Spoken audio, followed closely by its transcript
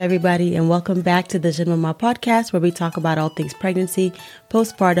Everybody, and welcome back to the Jeune Maman podcast, where we talk about all things pregnancy,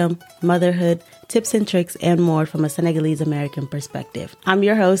 postpartum, motherhood, tips and tricks, and more from a Senegalese American perspective. I'm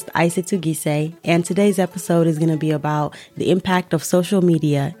your host, Aissatou Guissé, and today's episode is going to be about the impact of social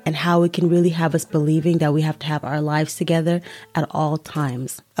media and how it can really have us believing that we have to have our lives together at all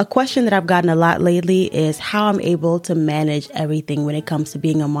times. A question that I've gotten a lot lately is how I'm able to manage everything when it comes to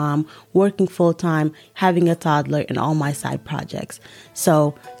being a mom, working full-time, having a toddler, and all my side projects.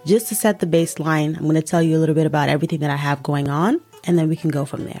 So just to set the baseline, I'm going to tell you a little bit about everything that I have going on, and then we can go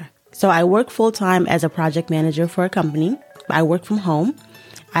from there. So I work full-time as a project manager for a company. I work from home.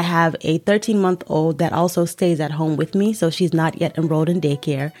 I have a 13-month-old that also stays at home with me, so she's not yet enrolled in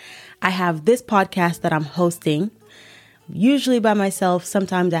daycare. I have this podcast that I'm hosting, usually by myself.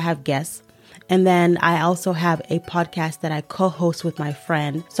 Sometimes I have guests. And then I also have a podcast that I co-host with my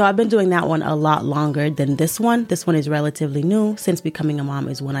friend. So I've been doing that one a lot longer than this one. This one is relatively new. Since becoming a mom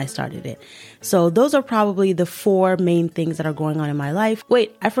is when I started it. So those are probably the four main things that are going on in my life.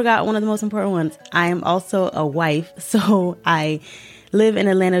 Wait, I forgot one of the most important ones. I am also a wife. So I live in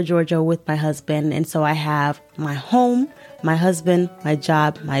Atlanta, Georgia with my husband. And so I have my home, my husband, my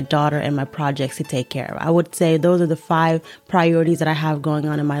job, my daughter, and my projects to take care of. I would say those are the 5 priorities that I have going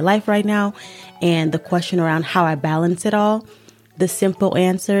on in my life right now. And the question around how I balance it all, the simple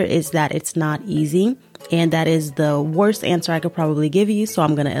answer is that it's not easy. And that is the worst answer I could probably give you. So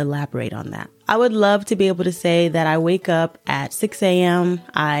I'm going to elaborate on that. I would love to be able to say that I wake up at 6 a.m.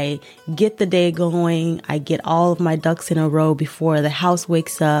 I get the day going. I get all of my ducks in a row before the house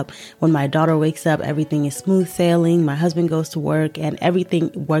wakes up. When my daughter wakes up, everything is smooth sailing. My husband goes to work and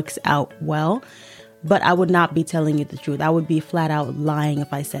everything works out well. But I would not be telling you the truth. I would be flat out lying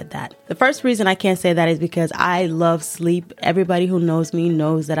if I said that. The first reason I can't say that is because I love sleep. Everybody who knows me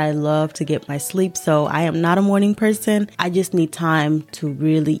knows that I love to get my sleep. So I am not a morning person. I just need time to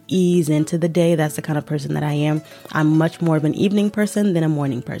really ease into the day. That's the kind of person that I am. I'm much more of an evening person than a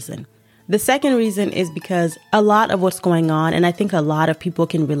morning person. The second reason is because a lot of what's going on, and I think a lot of people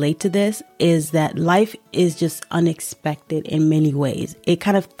can relate to this, is that life is just unexpected in many ways. It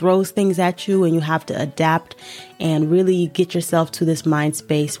kind of throws things at you and you have to adapt and really get yourself to this mind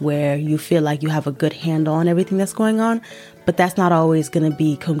space where you feel like you have a good handle on everything that's going on. But that's not always going to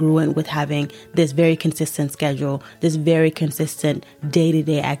be congruent with having this very consistent schedule, this very consistent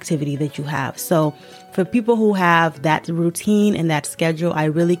day-to-day activity that you have. So for people who have that routine and that schedule, I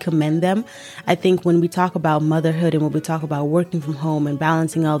really commend them. I think when we talk about motherhood and when we talk about working from home and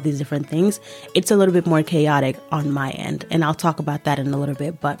balancing all these different things, it's a little bit more chaotic on my end. And I'll talk about that in a little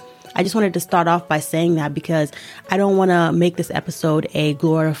bit. But I just wanted to start off by saying that because I don't want to make this episode a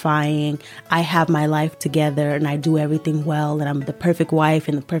glorifying, I have my life together and I do everything well and I'm the perfect wife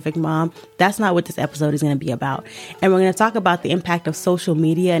and the perfect mom. That's not what this episode is going to be about. And we're going to talk about the impact of social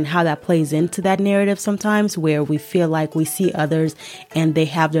media and how that plays into that narrative sometimes, where we feel like we see others and they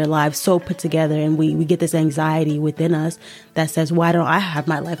have their lives so put together and we get this anxiety within us that says, why don't I have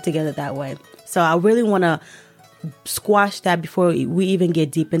my life together that way? So I really want to squash that before we even get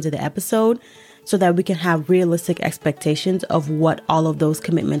deep into the episode so that we can have realistic expectations of what all of those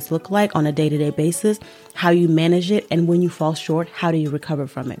commitments look like on a day-to-day basis, how you manage it, and when you fall short, how do you recover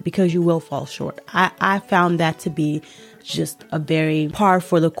from it? Because you will fall short. I found that to be just a very par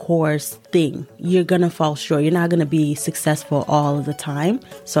for the course thing. You're going to fall short. You're not going to be successful all of the time.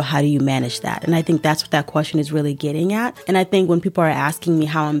 So how do you manage that? And I think that's what that question is really getting at. And I think when people are asking me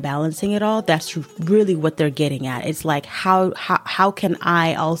how I'm balancing it all, that's really what they're getting at. It's like, how can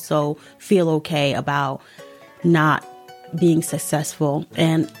I also feel okay about not being successful?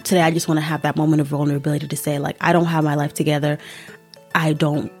 And today I just want to have that moment of vulnerability to say, like, I don't have my life together. I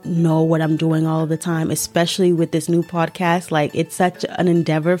don't know what I'm doing all the time, especially with this new podcast. Like, it's such an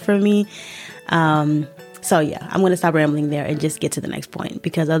endeavor for me. So yeah, I'm going to stop rambling there and just get to the next point,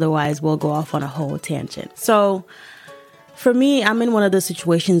 because otherwise we'll go off on a whole tangent. So for me, I'm in one of those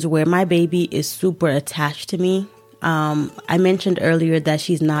situations where my baby is super attached to me. I mentioned earlier that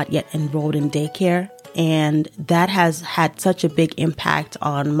she's not yet enrolled in daycare. And that has had such a big impact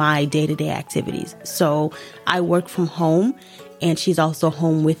on my day-to-day activities. So I work from home and she's also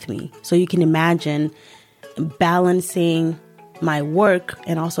home with me. So you can imagine balancing my work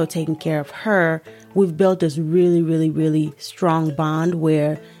and also taking care of her. We've built this really, really, really strong bond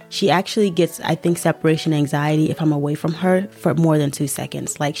where she actually gets, I think, separation anxiety if I'm away from her for more than 2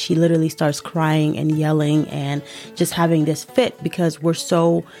 seconds. Like, she literally starts crying and yelling and just having this fit because we're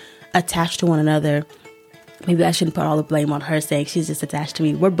so attached to one another. Maybe I shouldn't put all the blame on her saying she's just attached to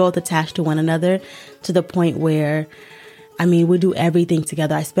me. We're both attached to one another to the point where, I mean, we do everything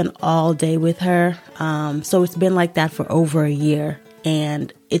together. I spend all day with her. So it's been like that for over a year.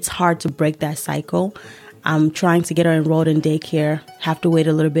 and it's hard to break that cycle. I'm trying to get her enrolled in daycare, have to wait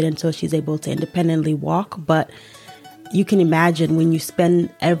a little bit until she's able to independently walk. But you can imagine when you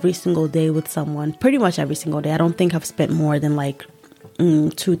spend every single day with someone, pretty much every single day. I don't think I've spent more than like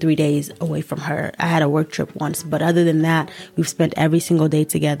 2-3 days away from her. I had a work trip once, but other than that, we've spent every single day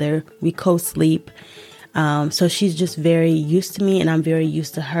together. We co-sleep. So she's just very used to me and I'm very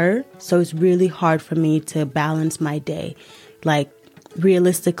used to her. So it's really hard for me to balance my day. Like,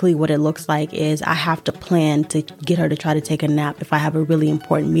 realistically, what it looks like is I have to plan to get her to try to take a nap if I have a really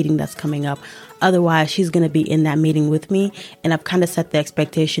important meeting that's coming up. Otherwise, she's going to be in that meeting with me. And I've kind of set the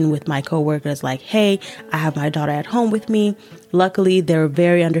expectation with my coworkers like, hey, I have my daughter at home with me. Luckily, they're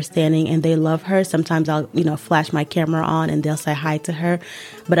very understanding and they love her. Sometimes I'll, flash my camera on and they'll say hi to her.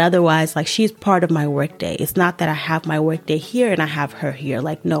 But otherwise, like, she's part of my work day. It's not that I have my work day here and I have her here.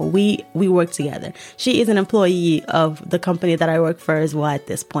 Like, no, we work together. She is an employee of the company that I work for as well at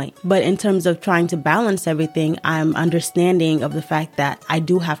this point. But in terms of trying to balance everything, I'm understanding of the fact that I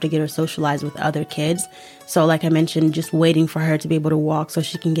do have to get her socialized with other kids. So like I mentioned, just waiting for her to be able to walk so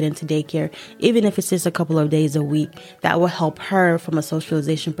she can get into daycare, even if it's just a couple of days a week, that will help her from a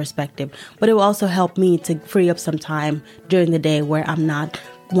socialization perspective. But it will also help me to free up some time during the day where I'm not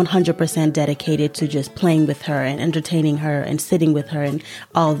 100% dedicated to just playing with her and entertaining her and sitting with her and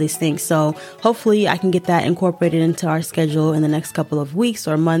all of these things. So hopefully I can get that incorporated into our schedule in the next couple of weeks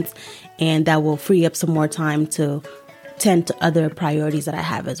or months, and that will free up some more time to tend to other priorities that I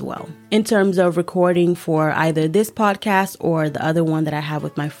have as well. In terms of recording for either this podcast or the other one that I have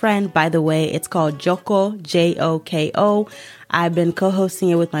with my friend, by the way, it's called Joko, Joko. I've been co-hosting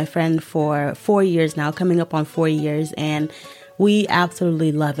it with my friend for 4 years now, coming up on 4 years, and we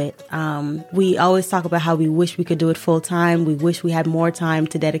absolutely love it. We always talk about how we wish we could do it full time. We wish we had more time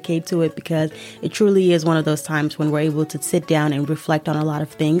to dedicate to it because it truly is one of those times when we're able to sit down and reflect on a lot of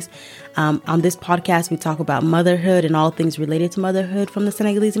things. On this podcast, we talk about motherhood and all things related to motherhood from the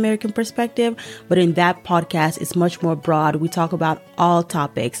Senegalese American perspective. But in that podcast, it's much more broad. We talk about all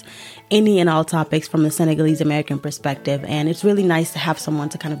topics, any and all topics from the Senegalese American perspective. And it's really nice to have someone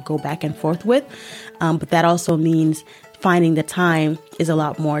to kind of go back and forth with. But that also means finding the time is a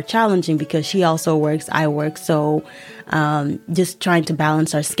lot more challenging because she also works, I work. So just trying to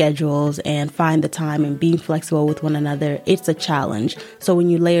balance our schedules and find the time and being flexible with one another, it's a challenge. So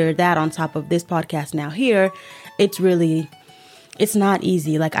when you layer that on top of this podcast now here, it's not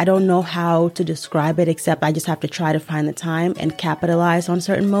easy. Like, I don't know how to describe it, except I just have to try to find the time and capitalize on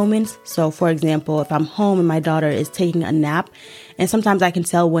certain moments. So for example, if I'm home and my daughter is taking a nap, and sometimes I can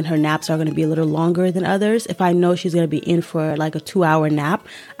tell when her naps are going to be a little longer than others. If I know she's going to be in for like a 2-hour nap,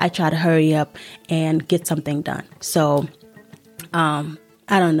 I try to hurry up and get something done. So, I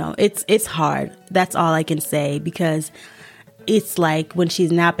don't know. It's hard. That's all I can say, because it's like when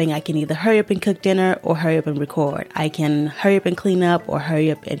she's napping, I can either hurry up and cook dinner or hurry up and record. I can hurry up and clean up or hurry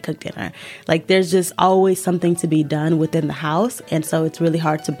up and cook dinner. Like, there's just always something to be done within the house. And so it's really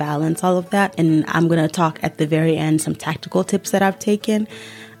hard to balance all of that. And I'm going to talk at the very end some tactical tips that I've taken.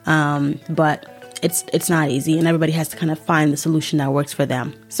 But it's not easy, and everybody has to kind of find the solution that works for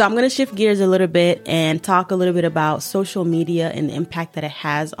them. So I'm going to shift gears a little bit and talk a little bit about social media and the impact that it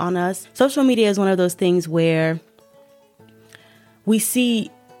has on us. Social media is one of those things where we see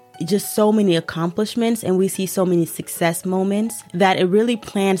just so many accomplishments and we see so many success moments that it really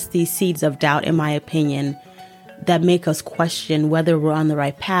plants these seeds of doubt, in my opinion, that make us question whether we're on the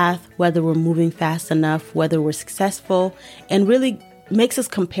right path, whether we're moving fast enough, whether we're successful, and really makes us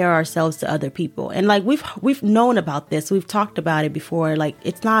compare ourselves to other people. And like, we've known about this. We've talked about it before. Like,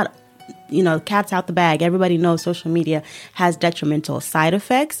 it's not, cat's out the bag. Everybody knows social media has detrimental side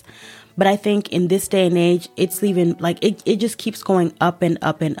effects. But I think in this day and age, it's even like it just keeps going up and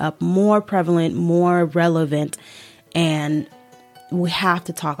up and up, more prevalent, more relevant. And we have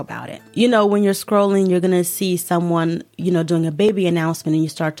to talk about it. When you're scrolling, you're going to see someone, doing a baby announcement, and you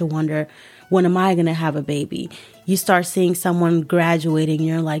start to wonder, when am I going to have a baby? You start seeing someone graduating and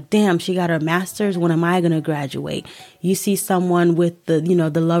you're like, damn, she got her master's. When am I going to graduate? You see someone with the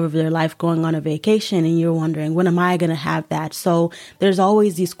love of their life going on a vacation and you're wondering, when am I going to have that? So there's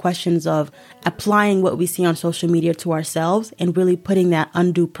always these questions of applying what we see on social media to ourselves and really putting that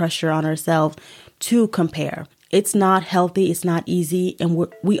undue pressure on ourselves to compare. It's not healthy. It's not easy. And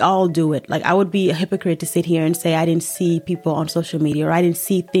we all do it. Like, I would be a hypocrite to sit here and say I didn't see people on social media, or I didn't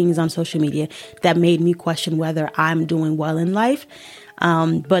see things on social media that made me question whether I'm doing well in life.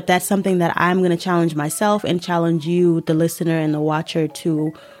 But that's something that I'm going to challenge myself and challenge you, the listener and the watcher,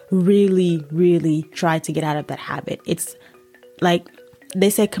 to really, really try to get out of that habit. It's like, they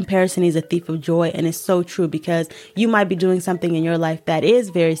say comparison is a thief of joy, and it's so true, because you might be doing something in your life that is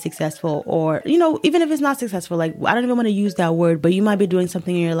very successful, or, even if it's not successful, like, I don't even want to use that word, but you might be doing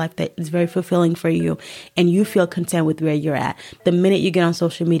something in your life that is very fulfilling for you, and you feel content with where you're at. The minute you get on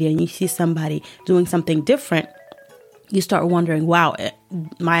social media and you see somebody doing something different, you start wondering, wow,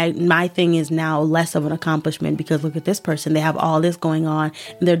 my thing is now less of an accomplishment, because look at this person. They have all this going on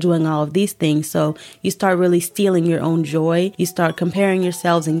and they're doing all of these things. So you start really stealing your own joy. You start comparing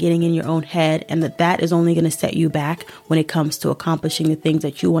yourselves and getting in your own head, and that is only going to set you back when it comes to accomplishing the things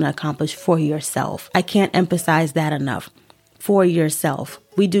that you want to accomplish for yourself. I can't emphasize that enough. For yourself.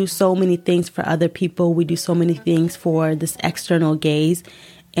 We do so many things for other people. We do so many things for this external gaze.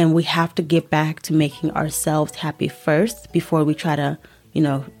 And we have to get back to making ourselves happy first before we try to,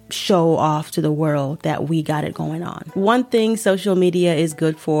 show off to the world that we got it going on. One thing social media is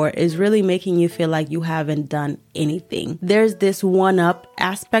good for is really making you feel like you haven't done anything. There's this one-up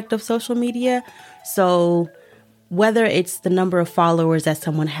aspect of social media. So whether it's the number of followers that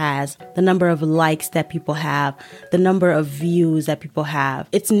someone has, the number of likes that people have, the number of views that people have,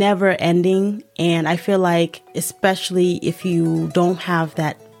 it's never ending. And I feel like, especially if you don't have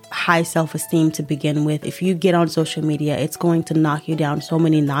that high self-esteem to begin with, if you get on social media, it's going to knock you down so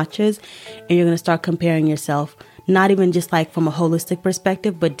many notches, and you're going to start comparing yourself, not even just like from a holistic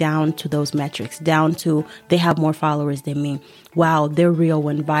perspective, but down to those metrics, down to they have more followers than me. Wow, their reel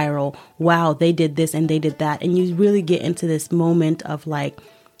went viral. Wow, they did this and they did that. And you really get into this moment of like,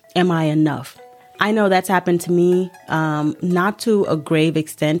 am I enough? I know that's happened to me, not to a grave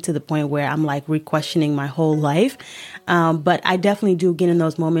extent, to the point where I'm like re-questioning my whole life. But I definitely do get in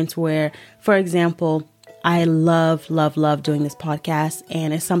those moments where, for example, I love doing this podcast,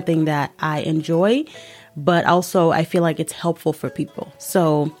 and it's something that I enjoy, but also I feel like it's helpful for people.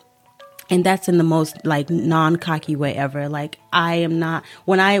 So, and that's in the most like non-cocky way ever. Like, I am not,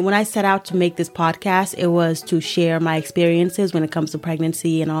 when I set out to make this podcast, it was to share my experiences when it comes to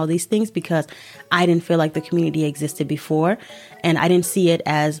pregnancy and all these things, because I didn't feel like the community existed before, and I didn't see it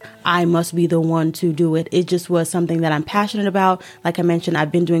as I must be the one to do it. It just was something that I'm passionate about. Like I mentioned,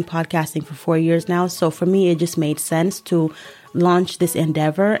 I've been doing podcasting for 4 years now. So for me, it just made sense to launch this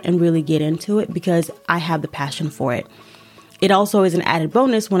endeavor and really get into it, because I have the passion for it. It also is an added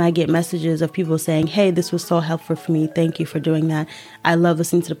bonus when I get messages of people saying, hey, this was so helpful for me. Thank you for doing that. I love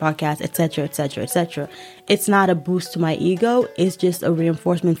listening to the podcast, etc., etc., etc. It's not a boost to my ego. It's just a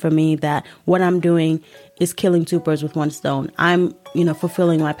reinforcement for me that what I'm doing is killing two birds with one stone. I'm,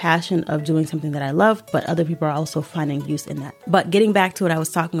 fulfilling my passion of doing something that I love, but other people are also finding use in that. But getting back to what I was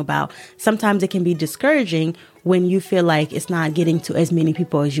talking about, sometimes it can be discouraging when you feel like it's not getting to as many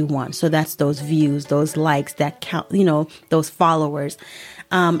people as you want. So that's those views, those likes that count, those followers.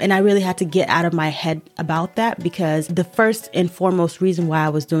 And I really had to get out of my head about that, because the first and foremost reason why I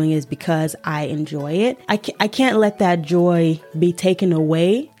was doing it is because I enjoy it. I can't let that joy be taken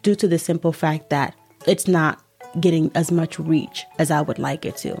away due to the simple fact that it's not getting as much reach as I would like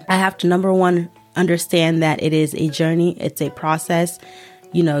it to. I have to, number one, understand that it is a journey. It's a process.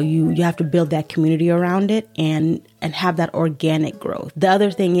 You have to build that community around it and have that organic growth. The other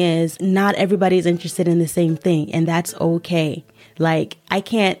thing is, not everybody's interested in the same thing, and that's okay. Like, I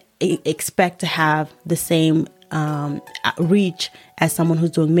can't expect to have the same reach as someone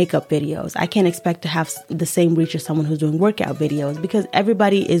who's doing makeup videos. I can't expect to have the same reach as someone who's doing workout videos, because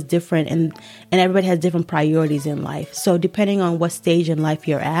everybody is different and everybody has different priorities in life. So depending on what stage in life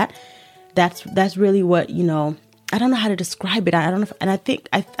you're at, that's really what, I don't know how to describe it. I don't know. And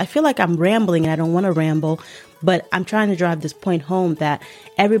I feel like I'm rambling, and I don't want to ramble, but I'm trying to drive this point home that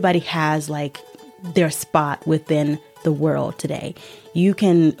everybody has like their spot within the world today. You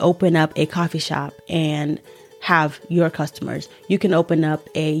can open up a coffee shop and have your customers. You can open up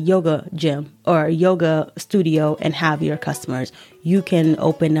a yoga gym or a yoga studio and have your customers. You can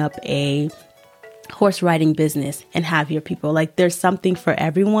open up a horse riding business and have your people. Like, there's something for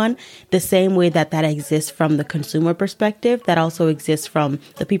everyone. The same way that exists from the consumer perspective, that also exists from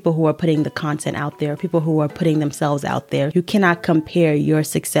the people who are putting the content out there, people who are putting themselves out there. You cannot compare your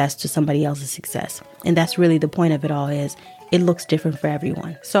success to somebody else's success. And that's really the point of it all, is it looks different for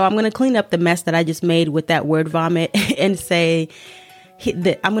everyone. So I'm going to clean up the mess that I just made with that word vomit and say,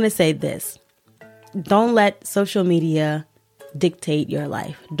 I'm going to say this. Don't let social media dictate your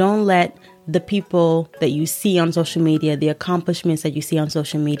life. Don't let the people that you see on social media, the accomplishments that you see on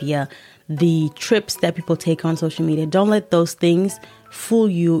social media, the trips that people take on social media, don't let those things fool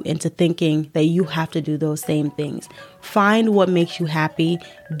you into thinking that you have to do those same things. Find what makes you happy,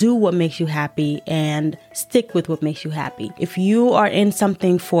 do what makes you happy, and stick with what makes you happy. If you are in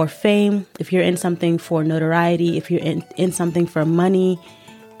something for fame, if you're in something for notoriety, if you're in something for money,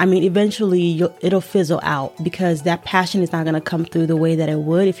 I mean, eventually it'll fizzle out, because that passion is not going to come through the way that it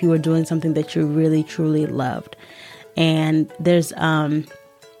would if you were doing something that you really, truly loved. And there's a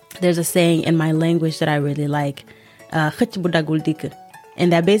saying in my language that I really like, and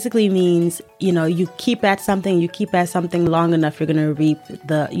that basically means, you keep at something long enough, you're going to reap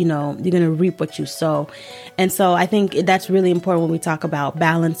you're going to reap what you sow. And so I think that's really important when we talk about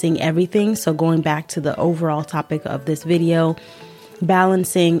balancing everything. So going back to the overall topic of this video,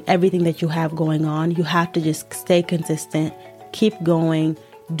 balancing everything that you have going on, you have to just stay consistent, keep going,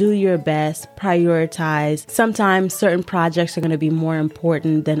 do your best, prioritize. Sometimes certain projects are going to be more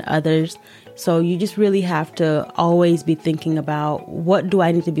important than others. So you just really have to always be thinking about, what do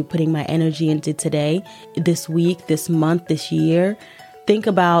I need to be putting my energy into today, this week, this month, this year? Think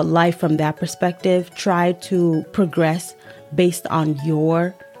about life from that perspective. Try to progress based on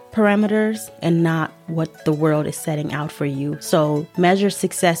your parameters and not what the world is setting out for you. So measure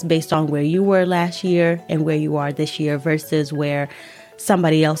success based on where you were last year and where you are this year versus where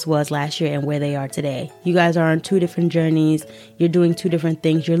somebody else was last year and where they are today. You guys are on two different journeys. You're doing two different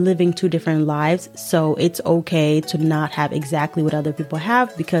things. You're living two different lives. So it's okay to not have exactly what other people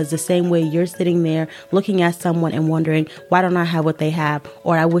have, because the same way you're sitting there looking at someone and wondering, why don't I have what they have?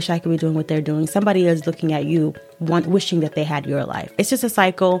 Or I wish I could be doing what they're doing. Somebody is looking at you, wishing that they had your life. It's just a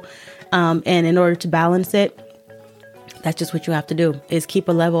cycle. And in order to balance it, that's just what you have to do, is keep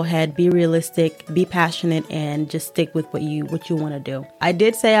a level head, be realistic, be passionate, and just stick with what you want to do. I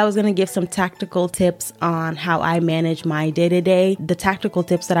did say I was going to give some tactical tips on how I manage my day-to-day. The tactical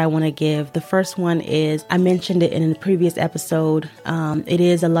tips that I want to give, the first one is, I mentioned it in the previous episode. It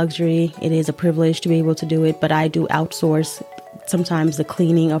is a luxury. It is a privilege to be able to do it, but I do outsource sometimes the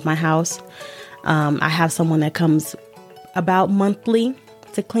cleaning of my house. I have someone that comes about monthly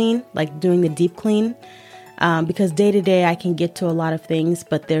to clean, like doing the deep clean. Because day to day I can get to a lot of things,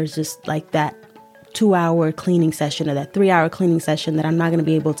 but there's just like that 2-hour cleaning session or that 3-hour cleaning session that I'm not going to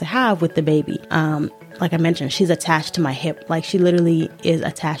be able to have with the baby. Like I mentioned, she's attached to my hip. Like, she literally is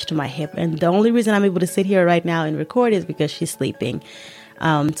attached to my hip. And the only reason I'm able to sit here right now and record is because she's sleeping.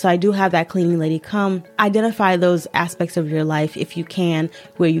 So I do have that cleaning lady come. Identify those aspects of your life, if you can,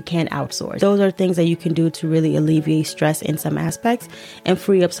 where you can outsource. Those are things that you can do to really alleviate stress in some aspects and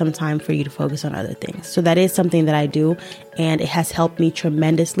free up some time for you to focus on other things. So that is something that I do, and it has helped me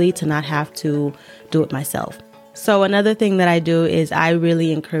tremendously to not have to do it myself. So another thing that I do is I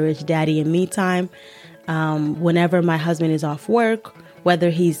really encourage daddy and me time. Whenever my husband is off work,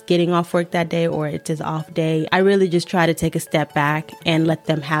 whether he's getting off work that day or it's his off day, I really just try to take a step back and let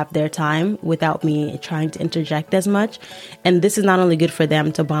them have their time without me trying to interject as much. And this is not only good for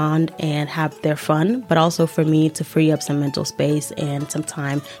them to bond and have their fun, but also for me to free up some mental space and some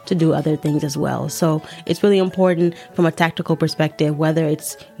time to do other things as well. So it's really important from a tactical perspective, whether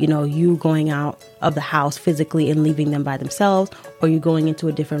it's, you going out of the house physically and leaving them by themselves, or you going into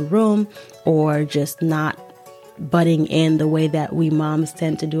a different room, or just not butting in the way that we moms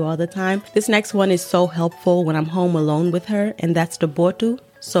tend to do all the time. This next one is so helpful when I'm home alone with her, and that's the botu.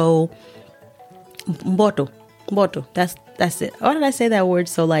 So botu, that's it. Why did I say that word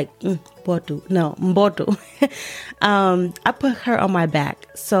so botu? No, mbotu. I put her on my back.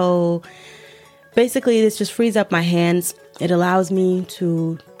 So basically this just frees up my hands. It allows me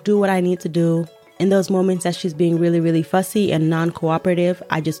to do what I need to do. In those moments that she's being really, really fussy and non-cooperative,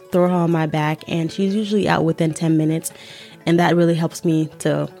 I just throw her on my back, and she's usually out within 10 minutes. And that really helps me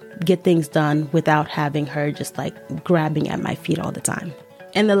to get things done without having her just grabbing at my feet all the time.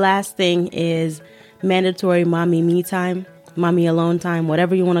 And the last thing is mandatory mommy me time, mommy alone time,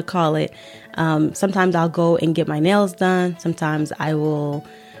 whatever you want to call it. Sometimes I'll go and get my nails done. Sometimes I will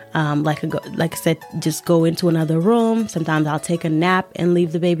like I said, just go into another room. Sometimes I'll take a nap and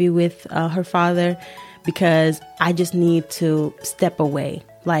leave the baby with her father, because I just need to step away.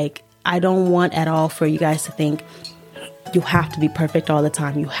 I don't want at all for you guys to think you have to be perfect all the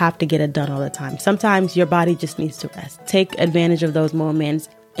time. You have to get it done all the time. Sometimes your body just needs to rest. Take advantage of those moments.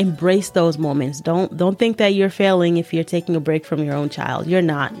 Embrace those moments. Don't think that you're failing if you're taking a break from your own child. You're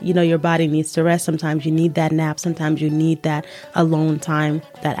not. Your body needs to rest. Sometimes you need that nap. Sometimes you need that alone time,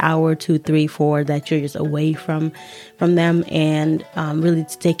 that hour, 2, 3, 4 that you're just away from them, and really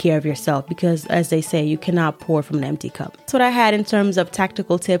to take care of yourself, because as they say, you cannot pour from an empty cup. That's what I had in terms of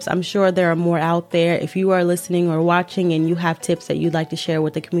tactical tips. I'm sure there are more out there. If you are listening or watching and you have tips that you'd like to share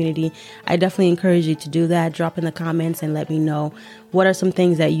with the community, I definitely encourage you to do that. Drop in the comments and let me know What are some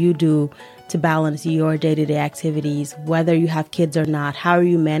things that you do to balance your day-to-day activities, whether you have kids or not? How are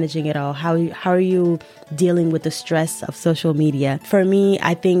you managing it all? How are you dealing with the stress of social media? For me,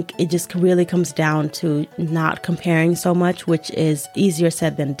 I think it just really comes down to not comparing so much, which is easier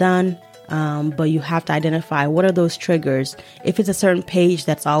said than done. But you have to identify what are those triggers. If it's a certain page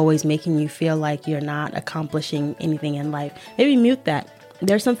that's always making you feel like you're not accomplishing anything in life, maybe mute that.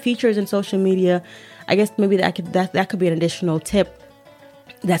 There's some features in social media. I guess maybe that could be an additional tip.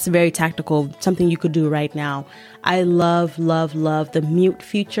 That's very tactical, something you could do right now. I love the mute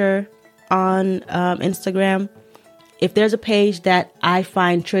feature on Instagram. If there's a page that I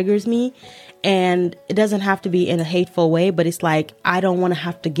find triggers me, and it doesn't have to be in a hateful way, but it's like, I don't want to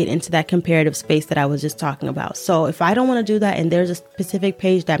have to get into that comparative space that I was just talking about. So if I don't want to do that and there's a specific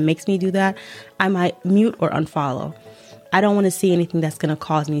page that makes me do that, I might mute or unfollow. I don't want to see anything that's going to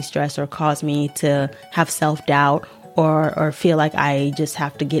cause me stress or cause me to have self-doubt or feel like I just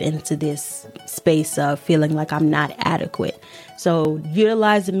have to get into this space of feeling like I'm not adequate. So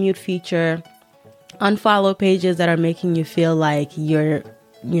utilize the mute feature, unfollow pages that are making you feel like you're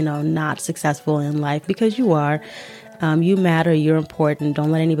not successful in life, because you are. You matter, you're important. Don't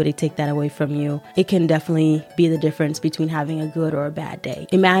let anybody take that away from you. It can definitely be the difference between having a good or a bad day.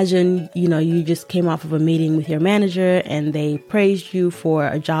 Imagine, you just came off of a meeting with your manager and they praised you for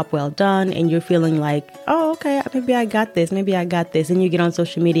a job well done, and you're feeling like, oh, okay, maybe I got this. And you get on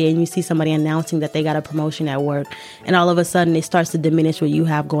social media and you see somebody announcing that they got a promotion at work, and all of a sudden it starts to diminish what you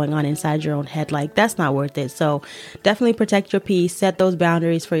have going on inside your own head. Like, that's not worth it. So definitely protect your peace, set those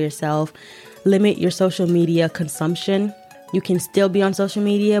boundaries for yourself. Limit your social media consumption. You can still be on social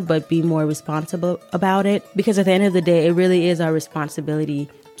media, but be more responsible about it, because at the end of the day, it really is our responsibility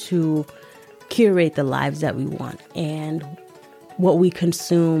to curate the lives that we want. And what we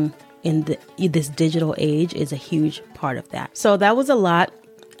consume in this digital age is a huge part of that. So that was a lot.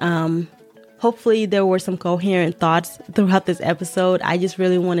 Hopefully there were some coherent thoughts throughout this episode. I just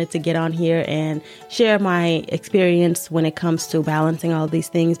really wanted to get on here and share my experience when it comes to balancing all these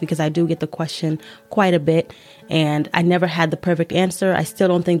things, because I do get the question quite a bit and I never had the perfect answer. I still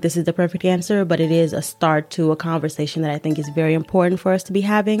don't think this is the perfect answer, but it is a start to a conversation that I think is very important for us to be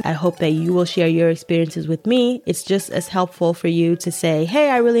having. I hope that you will share your experiences with me. It's just as helpful for you to say, hey,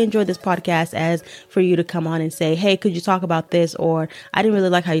 I really enjoyed this podcast, as for you to come on and say, hey, could you talk about this? Or I didn't really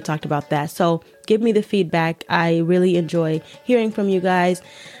like how you talked about that. So give me the feedback. I really enjoy hearing from you guys.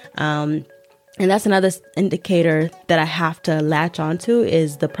 And that's another indicator that I have to latch onto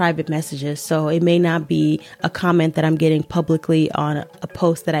is the private messages. So it may not be a comment that I'm getting publicly on a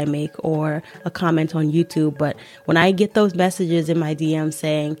post that I make or a comment on YouTube. But when I get those messages in my DM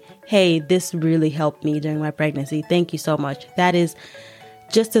saying, hey, this really helped me during my pregnancy, thank you so much. That is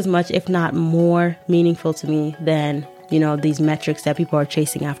just as much, if not more, meaningful to me than these metrics that people are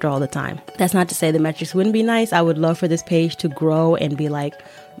chasing after all the time. That's not to say the metrics wouldn't be nice. I would love for this page to grow and be like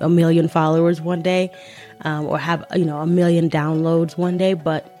 1 million followers one day, or have, 1 million downloads one day.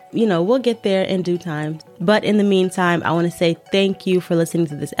 But, we'll get there in due time. But in the meantime, I want to say thank you for listening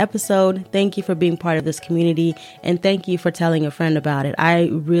to this episode. Thank you for being part of this community. And thank you for telling a friend about it. I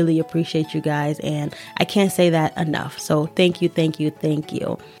really appreciate you guys. And I can't say that enough. So thank you.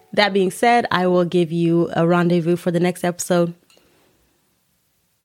 That being said, I will give you a rendezvous for the next episode